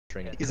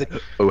He's like,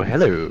 oh,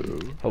 hello.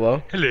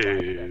 Hello?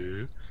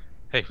 Hello.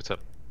 Hey, what's up?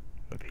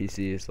 My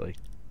PC is like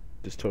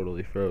just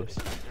totally froze.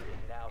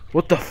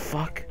 What the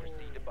fuck?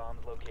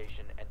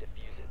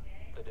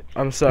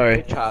 I'm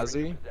sorry.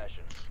 Kazi?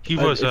 He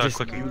was It just-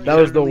 clicking. that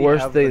was the literally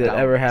worst have thing the that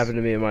ever downloads. happened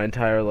to me in my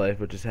entire life,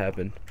 what just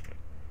happened.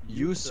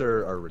 You,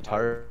 sir, are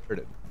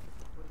retarded.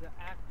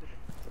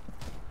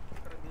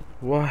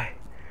 Why?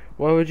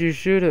 Why would you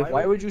shoot him?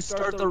 Why would you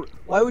start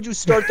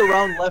the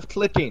round left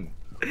clicking?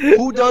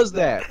 Who does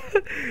that?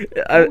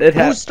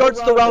 Who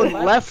starts the round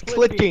left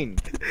clicking?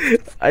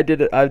 I did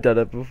it. I've done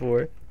it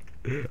before.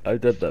 I've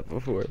done that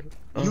before.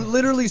 You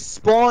literally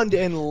spawned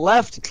and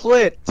left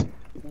clicked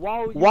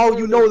while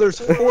you know there's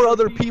 4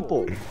 other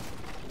people.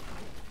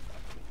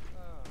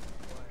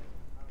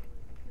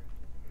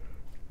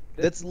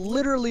 That's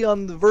literally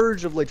on the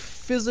verge of like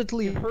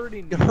physically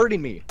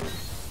hurting me.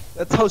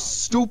 That's how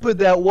stupid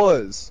that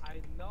was.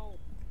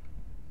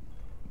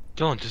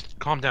 Dylan, just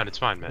calm down. It's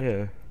fine,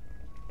 man.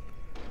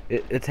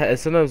 Yeah.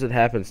 Sometimes it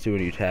happens too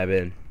when you tab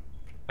in.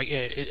 Like,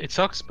 it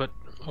sucks, but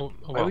oh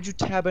Why well. would you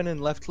tab in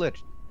and left click?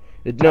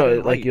 No, Tab in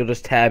like right. you'll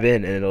just tab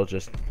in and it'll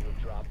just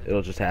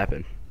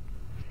happen.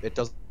 It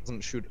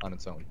doesn't shoot on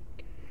its own.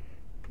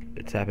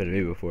 It's happened to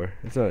me before.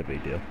 It's not a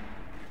big deal.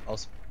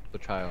 Also, the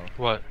child.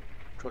 What?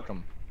 Cook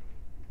 'em.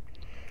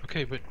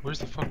 Okay, but where's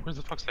the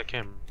fuck's that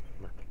camera?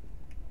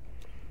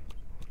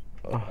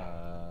 Oh,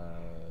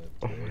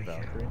 Oh my God.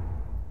 Valkyrie.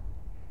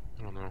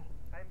 I don't know.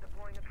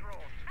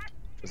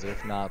 Because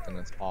if not, then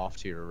it's off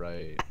to your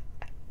right.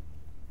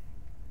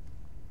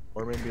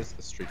 Or maybe it's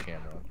the street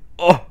camera.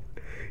 oh!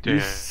 Damn,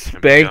 You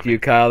spanked you,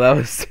 Kyle. That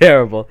was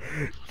terrible.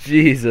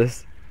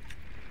 Jesus.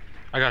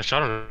 I got a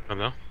shot on him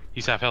though.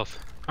 He's half health.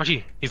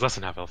 Actually, he's less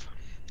than half health.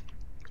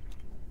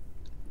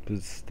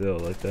 But still,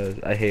 like that.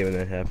 I hate when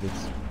that happens.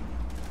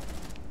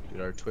 Dude,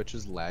 our Twitch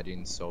is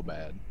lagging so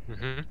bad.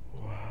 Mhm.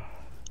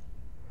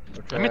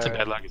 Okay. I mean, it's a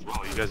bad lag as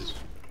well. You guys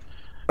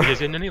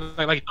getting any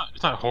like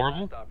it's not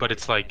horrible, but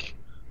it's like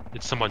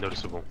it's somewhat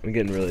noticeable. I'm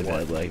getting really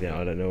bad lag now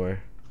out of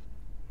nowhere.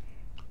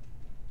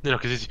 No,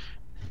 because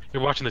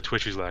you're watching the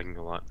Twitch who's lagging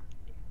a lot.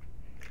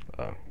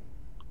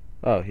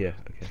 Oh yeah.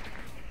 Okay.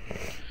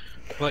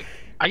 Like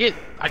I get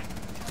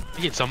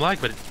some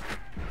lag, but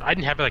I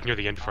didn't have it like near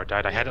the end before I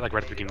died. I had it like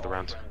right at the beginning of the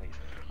round.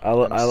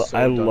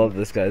 I love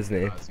this guy's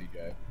name. Kazi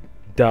guy.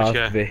 Darth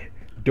guy?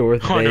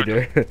 Darth Oh, no,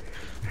 Vader.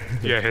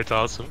 Yeah, it's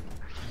awesome.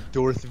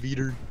 Darth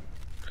Vader.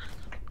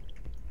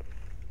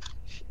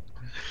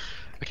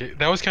 Okay,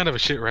 that was kind of a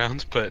shit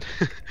round, but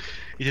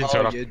you didn't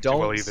start Oh, off you too don't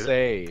well either.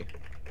 say.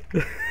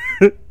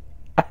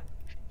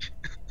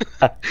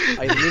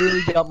 I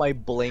literally got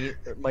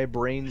my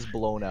brains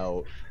blown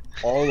out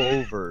all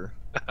over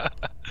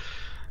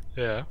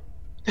Yeah.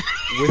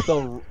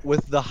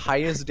 with the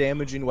highest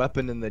damaging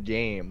weapon in the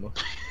game.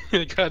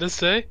 I gotta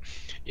say,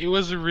 it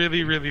was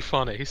really, really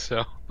funny,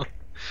 so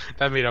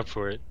that made up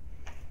for it.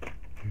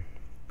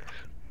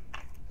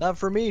 Not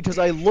for me, because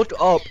I look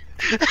up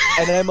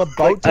and I'm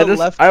about I to just-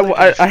 left I- click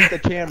I- and shoot I- the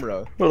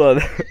camera. Hold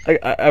on.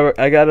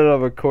 I got it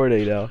on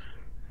recording now.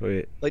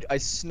 Wait. Like I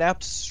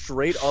snapped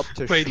straight up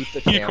to Wait, shoot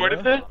the you camera.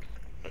 recorded that?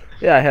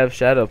 Yeah, I have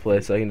shadow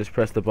play, so I can just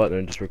press the button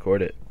and just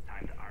record it.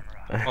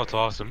 Oh, it's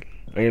awesome.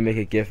 I'm gonna make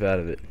a GIF out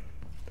of it.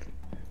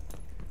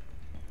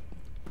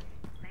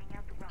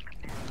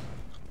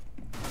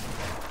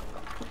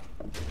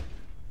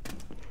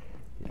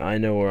 I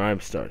know where I'm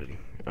starting.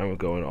 I'm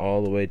going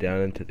all the way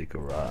down into the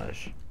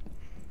garage.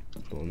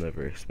 They'll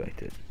never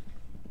expect it.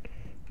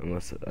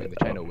 Unless I mean, they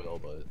kind of will,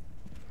 but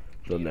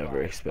they'll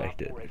never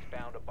expect it.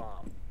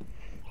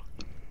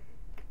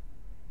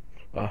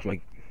 Oh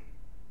my.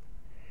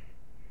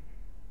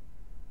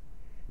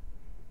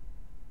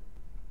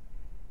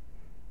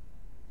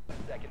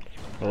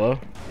 Hello?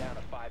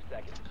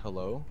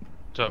 hello.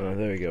 So, Oh,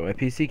 there we go. My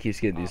PC keeps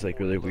getting these like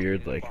really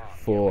weird, like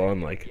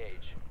full-on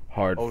like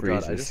hard Oh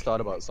freezes. god, I just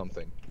thought about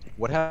something.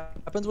 What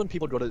happens when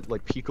people go to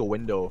like peek a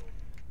window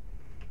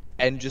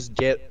and just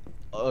get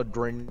a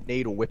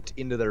grenade whipped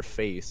into their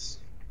face?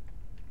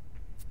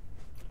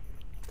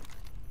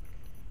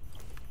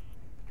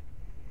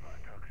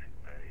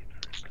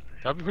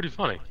 that'd be pretty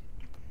funny.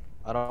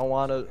 I don't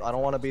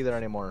wanna be there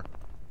anymore.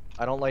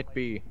 I don't like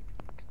B.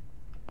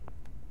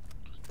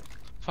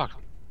 Fuck.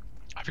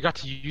 I forgot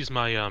to use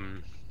my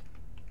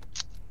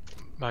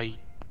my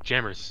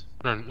jammers.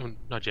 No,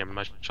 not jammer,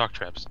 my shock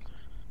traps.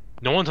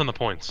 No one's on the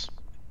points.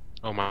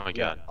 Oh my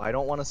god. I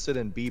don't want to sit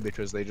in B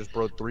because they just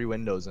broke 3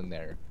 windows in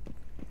there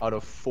out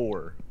of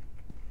 4.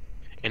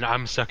 And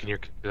I'm stuck in here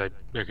because I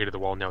barricaded the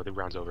wall now the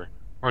round's over.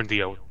 Or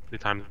the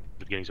time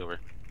the beginning's over.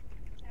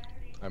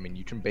 I mean,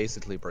 you can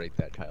basically break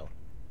that, Kyle.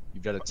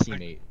 You've got a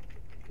teammate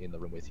in the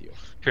room with you.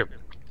 Here.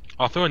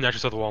 I'll throw a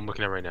nitrous at the wall I'm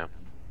looking at right now.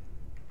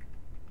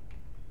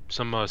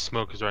 Some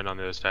smoke is right on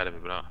the other side of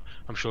it, but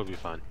I'm sure it'll be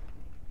fine.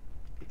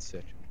 It's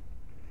sick.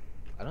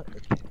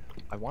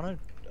 I want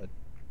to.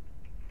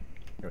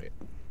 Here, wait.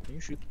 Can you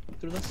shoot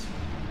through this?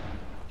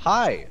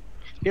 Hi.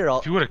 Here, I'll.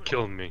 If you would have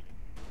killed me.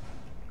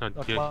 No,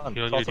 Oh, you come on,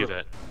 don't crawl need to do through.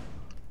 that.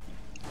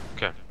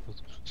 Okay.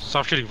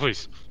 Stop shooting,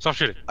 please. Stop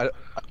shooting.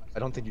 I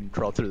don't think you can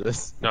crawl through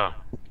this. No,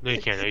 no,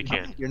 you can't. No, you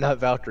can't. You're not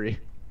Valkyrie.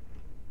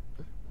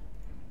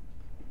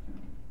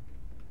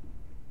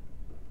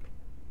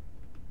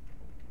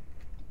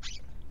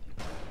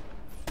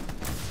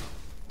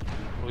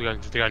 Oh,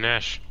 they got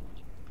Nash.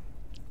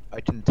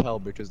 I can tell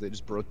because they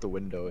just broke the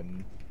window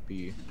and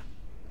B.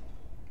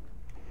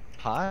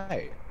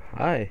 Hi.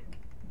 Hi.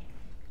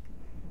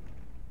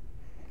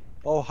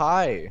 Oh,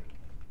 hi.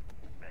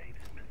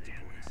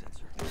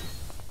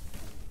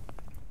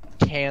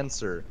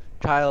 Cancer.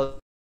 Kyle,